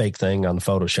that fake thing on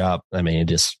Photoshop. I mean,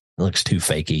 it looks too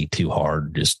fakey, too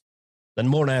hard. Just the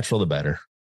more natural, the better.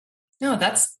 No,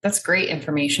 that's great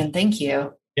information. Thank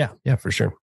you. Yeah, for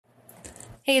sure.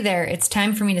 Hey there, it's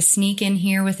time for me to sneak in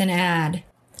here with an ad.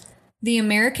 The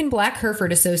American Black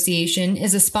Hereford Association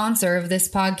is a sponsor of this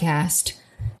podcast.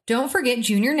 Don't forget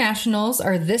Junior Nationals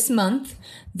are this month,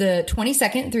 the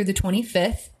 22nd through the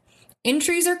 25th.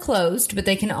 Entries are closed, but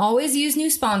they can always use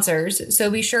new sponsors, so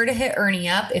be sure to hit Ernie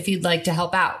up if you'd like to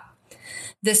help out.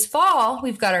 This fall,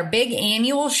 we've got our big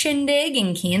annual shindig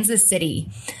in Kansas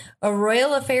City. A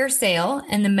Royal Affair sale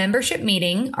and the membership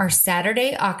meeting are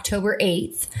Saturday, October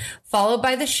 8th, followed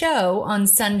by the show on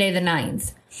Sunday the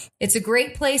 9th. It's a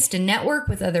great place to network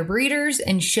with other breeders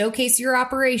and showcase your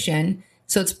operation,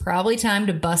 so it's probably time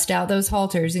to bust out those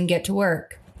halters and get to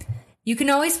work. You can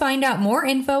always find out more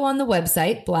info on the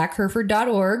website,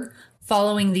 blackhereford.org,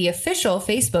 following the official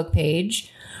Facebook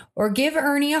page, or give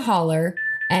Ernie a holler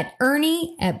at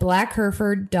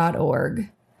ernie@blackhereford.org.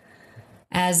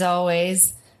 As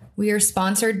always, we are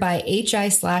sponsored by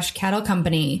HI/Cattle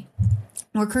Company.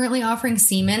 We're currently offering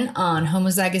semen on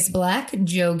Homozygous Black,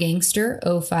 Joe Gangster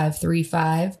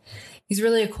 0535. He's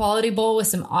really a quality bull with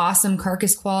some awesome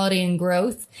carcass quality and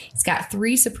growth. He's got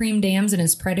 3 Supreme dams in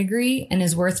his pedigree and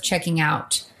is worth checking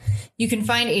out. You can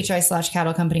find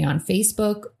HI/Cattle Company on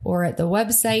Facebook or at the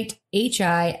website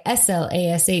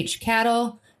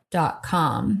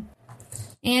hislashcattle.com.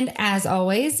 And as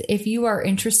always, if you are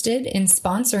interested in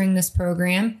sponsoring this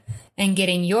program and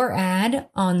getting your ad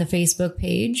on the Facebook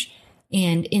page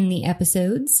and in the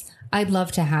episodes, I'd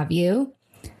love to have you.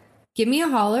 Give me a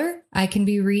holler. I can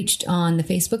be reached on the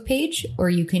Facebook page, or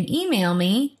you can email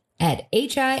me at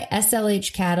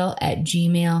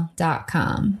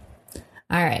hislhcattle@gmail.com.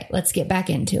 All right, let's get back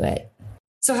into it.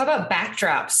 So how about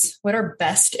backdrops? What are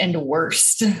best and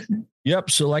worst? Yep.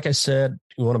 So like I said,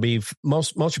 you want to be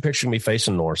most your pictures can be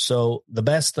facing north. So the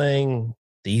best thing,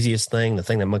 the easiest thing, the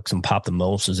thing that makes them pop the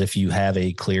most is if you have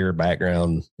a clear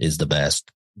background is the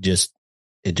best.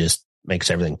 It just makes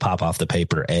everything pop off the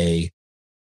paper. I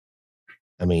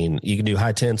mean, you can do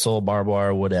high tensile, barbed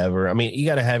wire, whatever. I mean, you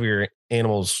got to have your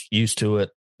animals used to it.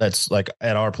 That's like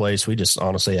at our place, we just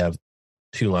honestly have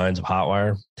 2 lines of hot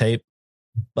wire tape,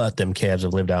 but them calves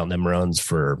have lived out in them runs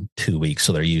for 2 weeks,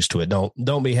 so they're used to it.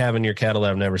 Don't be having your cattle that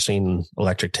have never seen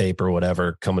electric tape or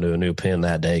whatever coming to a new pen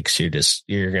that day, because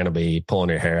you're going to be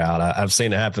pulling your hair out. I've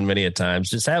seen it happen many a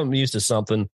times. Just have them used to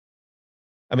something.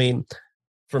 I mean,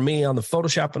 for me, on the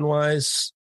photoshopping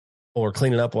wise, or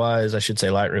cleaning up wise, I should say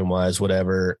Lightroom wise,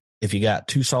 whatever, if you got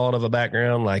too solid of a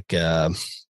background, like kind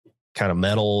of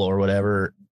metal or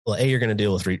whatever, well, you're going to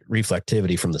deal with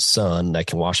reflectivity from the sun that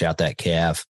can wash out that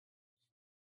calf.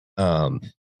 And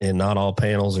not all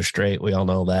panels are straight. We all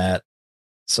know that.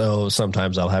 So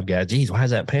sometimes I'll have guys, geez, why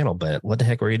is that panel bent? What the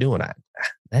heck were you doing?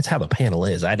 That's how the panel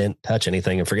is. I didn't touch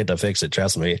anything and forget to fix it.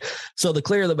 Trust me. So the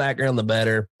clearer the background, the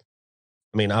better.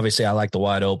 I mean, obviously I like the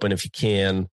wide open if you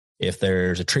can. If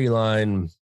there's a tree line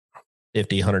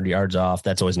 50, 100 yards off,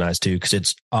 that's always nice too, because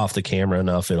it's off the camera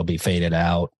enough, it'll be faded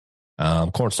out.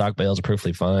 Cornstalk bales are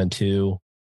perfectly fine too.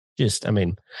 Just, I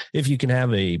mean, if you can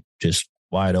have a just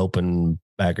wide open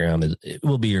background, it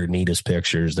will be your neatest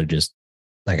pictures. They're just,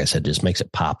 like I said, just makes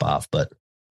it pop off. But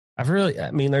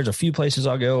there's a few places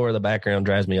I'll go where the background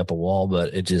drives me up a wall,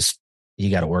 but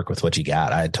you got to work with what you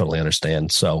got. I totally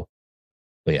understand. So,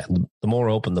 but yeah, the more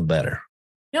open, the better.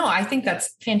 No, I think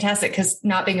that's fantastic, because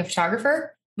not being a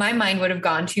photographer, my mind would have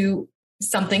gone to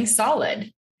something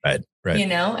solid. Right.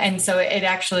 And so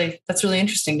that's really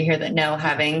interesting to hear that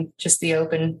having just the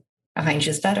open behind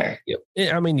you is better. Yep.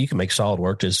 I mean, you can make solid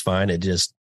work just fine.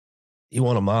 You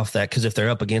want them off that, because if they're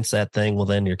up against that thing, well,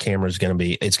 then your camera's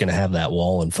it's going to have that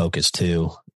wall and focus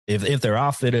too. If they're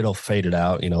off it, it'll fade it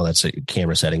out. That's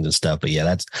camera settings and stuff. But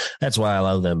yeah, that's why I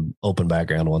love them open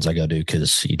background ones I go do,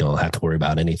 because you don't have to worry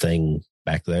about anything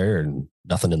back there and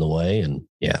nothing in the way. And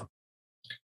yeah.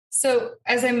 So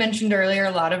as I mentioned earlier,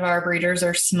 a lot of our breeders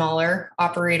are smaller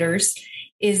operators.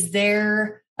 Is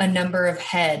there a number of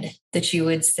head that you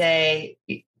would say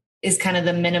is kind of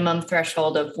the minimum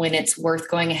threshold of when it's worth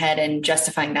going ahead and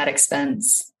justifying that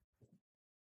expense?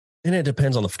 And it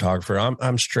depends on the photographer.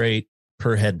 I'm straight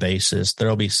per head basis.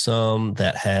 There'll be some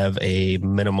that have a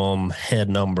minimum head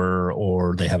number,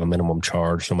 or they have a minimum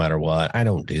charge no matter what. I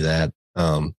don't do that.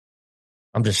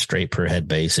 I'm just straight per head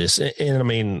basis. And I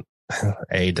mean, I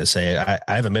hate to say it, I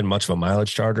haven't been much of a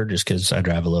mileage charger, just because I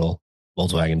drive a little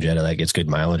Volkswagen Jetta that gets good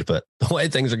mileage. But the way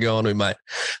things are going, I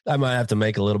might have to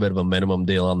make a little bit of a minimum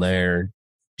deal on there.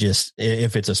 Just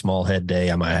if it's a small head day,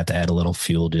 I might have to add a little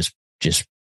fuel just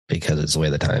because it's the way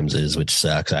the times is, which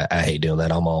sucks. I hate doing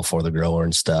that. I'm all for the grower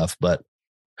and stuff. But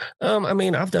I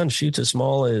mean, I've done shoots as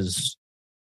small as,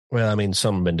 well, I mean,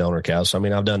 some have been donor cows. So, I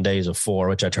mean, I've done days of 4,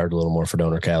 which I charge a little more for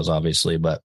donor cows, obviously.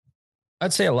 But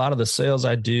I'd say a lot of the sales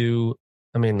I do,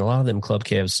 I mean, a lot of them club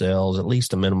calf sales, at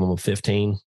least a minimum of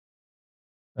 15.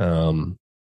 And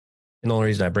the only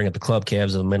reason I bring up the club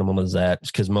calves as a minimum is that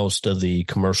because most of the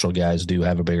commercial guys do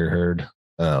have a bigger herd.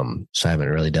 So I haven't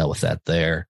really dealt with that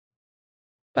there.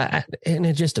 And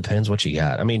it just depends what you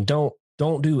got. I mean, don't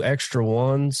do extra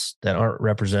ones that aren't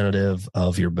representative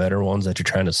of your better ones that you're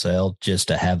trying to sell just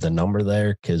to have the number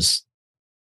there. Because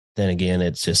then again,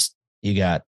 it's just, you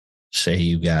got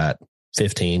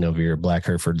 15 of your black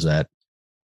Herefords that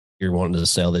you're wanting to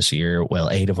sell this year. Well,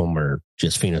 8 of them are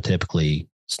just phenotypically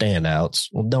standouts.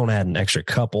 Well, don't add an extra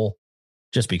couple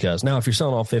just because. Now, if you're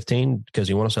selling all 15 because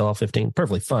you want to sell all 15,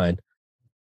 perfectly fine.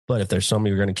 But if there's some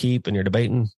you're going to keep and you're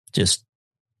debating, just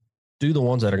do the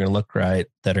ones that are going to look right,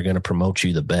 that are going to promote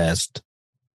you the best,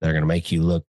 that are going to make you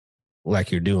look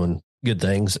like you're doing good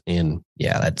things. And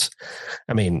yeah, I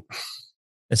don't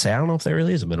know if there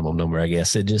really is a minimum number, I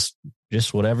guess.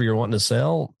 just whatever you're wanting to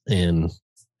sell, and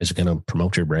is going to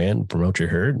promote your brand, promote your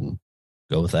herd, and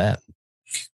go with that.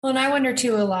 Well, and I wonder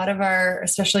too, a lot of our,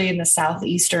 especially in the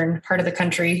southeastern part of the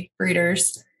country,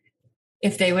 breeders,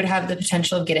 if they would have the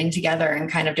potential of getting together and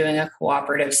kind of doing a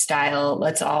cooperative style,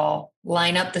 let's all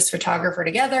line up this photographer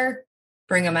together,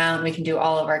 bring them out, and we can do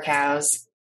all of our cows.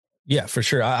 Yeah, for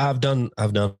sure. I've done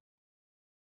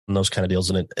those kind of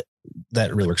deals, and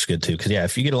that really works good too. Because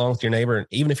if you get along with your neighbor,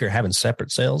 even if you're having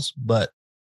separate sales, but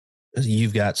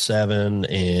you've got 7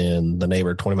 and the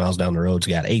neighbor 20 miles down the road's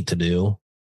got 8 to do,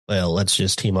 well, let's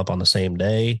just team up on the same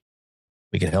day.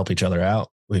 We can help each other out.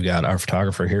 We've got our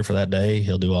photographer here for that day.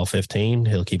 He'll do all 15.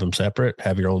 He'll keep them separate.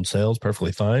 Have your own sales,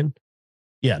 perfectly fine.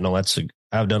 Yeah, no,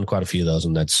 I've done quite a few of those,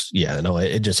 and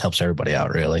it just helps everybody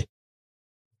out, really.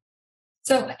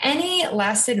 So any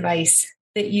last advice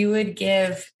that you would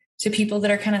give to people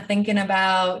that are kind of thinking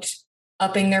about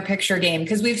upping their picture game?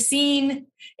 Because we've seen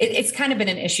it's kind of been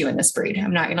an issue in this breed.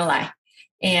 I'm not going to lie.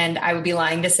 And I would be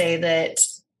lying to say that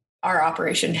our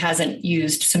operation hasn't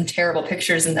used some terrible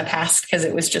pictures in the past because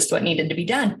it was just what needed to be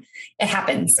done. It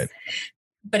happens. Right.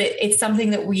 But it's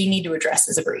something that we need to address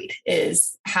as a breed,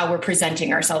 is how we're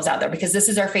presenting ourselves out there, because this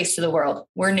is our face to the world.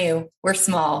 We're new, we're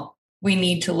small. We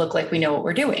need to look like we know what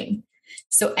we're doing.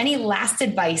 So any last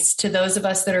advice to those of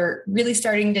us that are really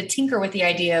starting to tinker with the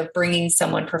idea of bringing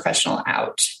someone professional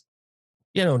out?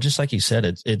 Just like you said,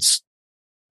 it's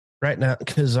right now,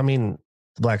 because the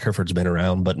Black Hereford's been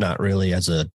around, but not really as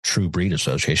a true breed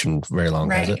association very long,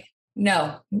 right. Has it?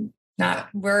 No, not.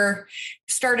 We're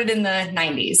started in the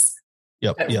 90s.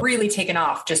 Yep. Really taken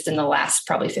off just in the last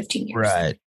probably 15 years.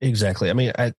 Right. Exactly. How do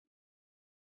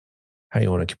you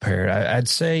want to compare it? I'd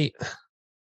say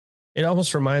it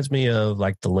almost reminds me of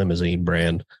like the Limousine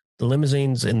brand. The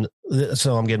limousines,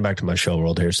 so I'm getting back to my show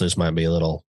world here, so this might be a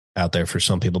little out there for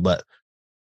some people, but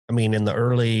in the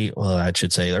early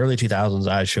 2000s,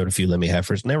 I showed a few Limmy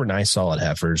heifers, and they were nice, solid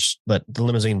heifers, but the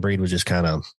Limousine breed was just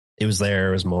it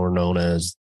was more known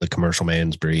as the commercial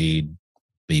man's breed,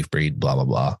 beef breed, blah, blah,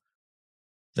 blah.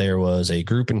 There was a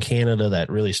group in Canada that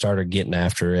really started getting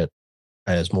after it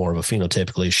as more of a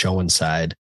phenotypically showing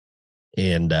side.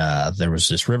 And there was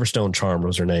this Riverstone Charm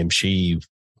was her name. She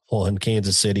won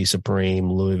Kansas City Supreme,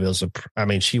 Louisville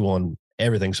Supreme. She won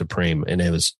everything Supreme, and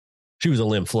she was a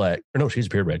limb fleck. Or no, she's a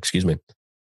purebred, excuse me.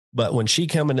 But when she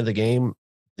came into the game,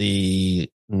 the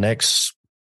last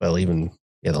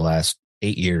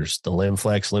 8 years, the limb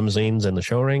flex limousines in the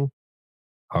show ring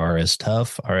are as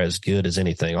tough, are as good as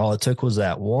anything. All it took was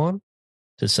that one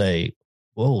to say,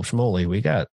 whoa, schmoly, we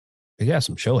got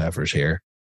some show heifers here.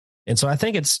 And so I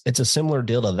think it's a similar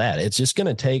deal to that. It's just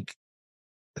going to take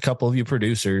a couple of you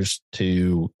producers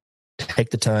to take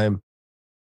the time,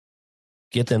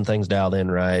 get them things dialed in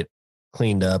right,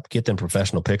 cleaned up, get them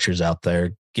professional pictures out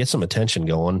there, get some attention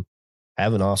going,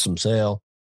 have an awesome sale.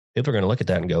 People are going to look at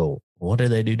that and go, what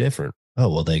did they do different?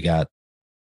 Oh, well, they got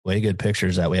way good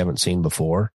pictures that we haven't seen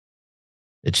before.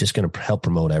 It's just going to help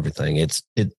promote everything. It's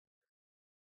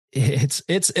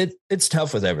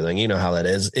tough with everything. You know how that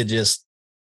is.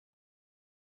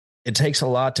 It takes a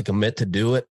lot to commit to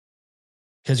do it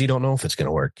because you don't know if it's going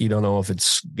to work. You don't know if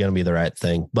it's going to be the right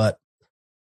thing. But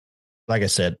like I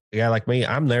said, a guy like me,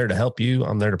 I'm there to help you.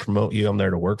 I'm there to promote you. I'm there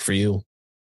to work for you.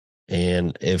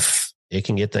 And if it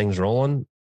can get things rolling,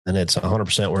 then it's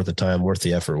 100% worth the time, worth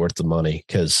the effort, worth the money.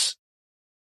 Because,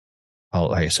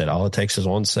 like I said, all it takes is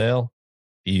one sale.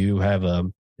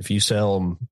 If you sell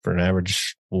them for an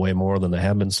average way more than they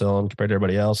have been selling compared to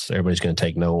everybody else, everybody's going to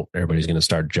take note. Everybody's going to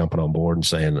start jumping on board and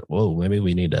saying, whoa, maybe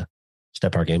we need to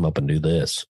step our game up and do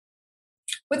this.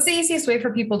 What's the easiest way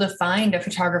for people to find a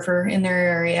photographer in their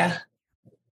area?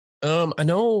 I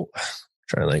know, I'm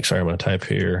trying to think, sorry, I'm going to type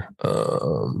here.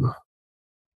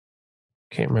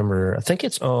 Can't remember. I think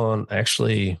it's on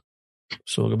actually.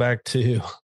 So we'll go back to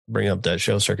bring up that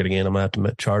show circuit again. I'm going to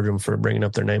have to charge them for bringing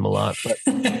up their name a lot, but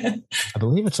I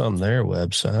believe it's on their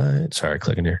website. Sorry,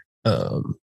 clicking here.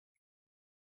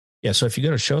 Yeah. So if you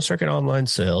go to Show Circuit Online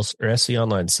Sales or SC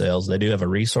Online Sales, they do have a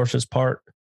resources part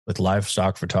with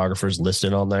livestock photographers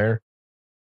listed on there.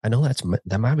 I know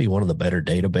that might be one of the better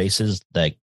databases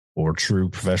for true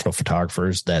professional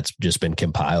photographers that's just been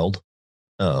compiled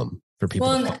for people.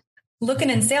 Well,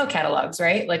 looking in sale catalogs,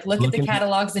 right? Like look at the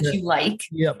catalogs that you like.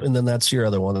 Yep. And then that's your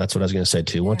other one. That's what I was going to say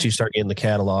too. Yeah. Once you start getting the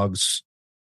catalogs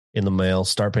in the mail,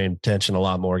 start paying attention a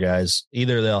lot more, guys.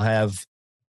 Either they'll have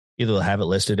it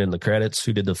listed in the credits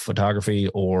who did the photography,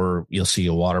 or you'll see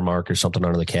a watermark or something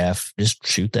under the calf. Just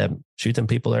shoot them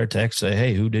people there a text, say,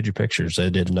 hey, who did your pictures?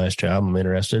 They did a nice job. I'm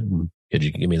interested. And could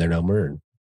you give me their number?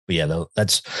 But yeah,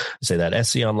 that's say that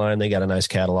SC Online, they got a nice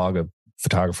catalog of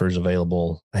photographers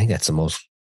available. I think that's the most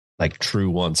like true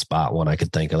one spot one I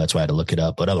could think of. That's why I had to look it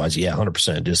up. But otherwise, yeah,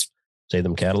 100%. Just say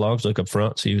them catalogs, look up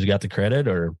front, see who's got the credit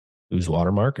or who's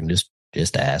watermark, and just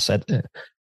ask.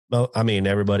 Well, I mean,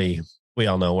 everybody, we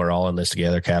all know we're all in this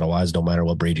together, cattle wise. Don't matter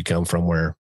what breed you come from.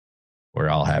 We're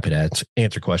all happy to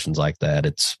answer questions like that.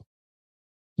 It's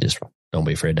just don't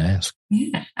be afraid to ask.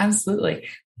 Yeah, absolutely.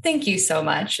 Thank you so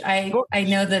much. I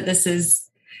know that this is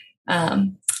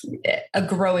a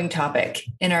growing topic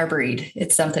in our breed.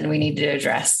 It's something we need to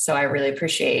address. So I really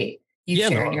appreciate you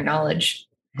sharing your knowledge.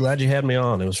 Glad you had me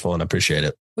on. It was fun. I appreciate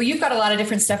it. Well, you've got a lot of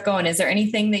different stuff going. Is there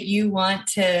anything that you want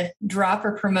to drop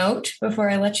or promote before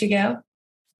I let you go?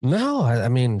 No, I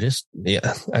mean,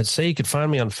 I'd say you could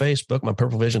find me on Facebook, my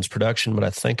Purple Visions production, but I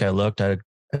think I looked at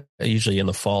usually in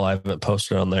the fall. I haven't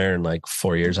posted on there in like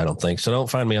 4 years, I don't think. So don't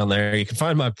find me on there. You can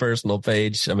find my personal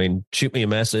page. I mean, shoot me a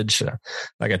message.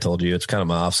 Like I told you, it's kind of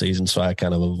my off season, so I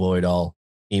kind of avoid all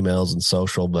emails and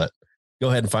social, but go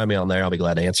ahead and find me on there. I'll be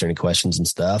glad to answer any questions and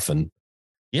stuff. And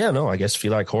yeah, no, I guess if you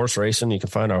like horse racing, you can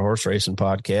find our horse racing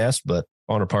podcast, but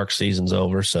Honor Park season's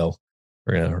over. So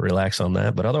we're going to relax on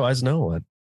that. But otherwise, no,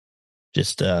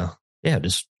 just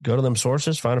go to them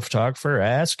sources, find a photographer,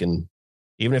 ask. And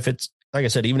even if it's, like I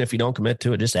said, even if you don't commit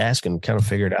to it, just ask and kind of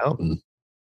figure it out and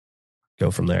go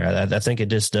from there. I think it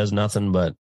just does nothing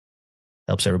but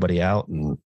helps everybody out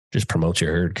and just promotes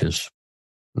your herd, because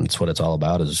that's what it's all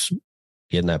about, is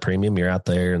getting that premium. You're out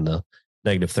there in the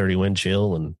 -30 wind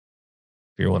chill, and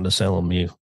if you're wanting to sell them, you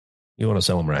want to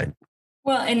sell them right.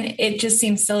 Well, and it just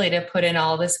seems silly to put in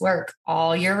all this work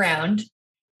all year round,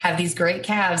 have these great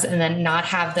calves, and then not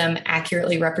have them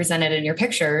accurately represented in your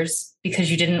pictures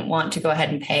because you didn't want to go ahead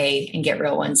and pay and get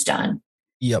real ones done.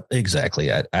 Yep,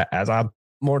 exactly. I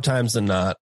more times than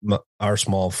not, our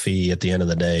small fee at the end of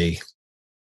the day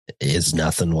is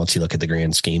nothing once you look at the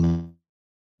grand scheme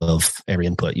of every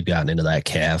input you've gotten into that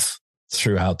calf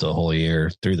throughout the whole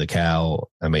year, through the cow.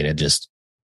 I mean,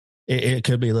 it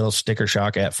could be a little sticker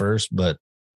shock at first, but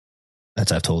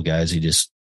that's, I've told guys,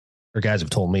 guys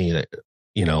have told me that,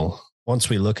 once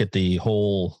we look at the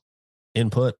whole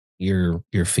input, your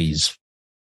fees,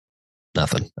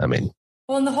 nothing. I mean,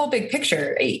 well, in the whole big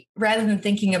picture, rather than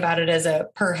thinking about it as a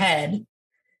per head,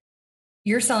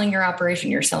 you're selling your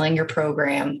operation, you're selling your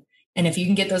program. And if you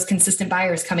can get those consistent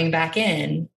buyers coming back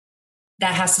in,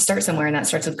 that has to start somewhere. And that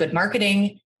starts with good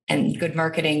marketing, and good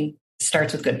marketing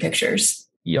starts with good pictures.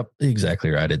 Yep, exactly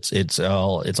right. It's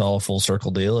all a full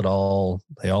circle deal.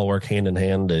 They all work hand in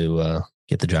hand to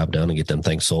get the job done and get them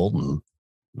things sold and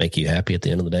make you happy at the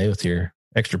end of the day with your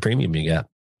extra premium you got.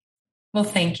 Well,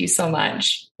 thank you so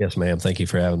much. Yes, ma'am. Thank you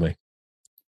for having me.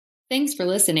 Thanks for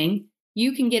listening.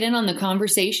 You can get in on the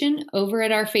conversation over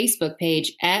at our Facebook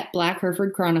page at Black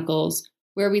Hereford Chronicles,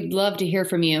 where we'd love to hear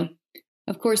from you.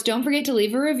 Of course, don't forget to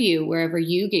leave a review wherever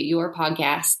you get your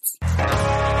podcasts.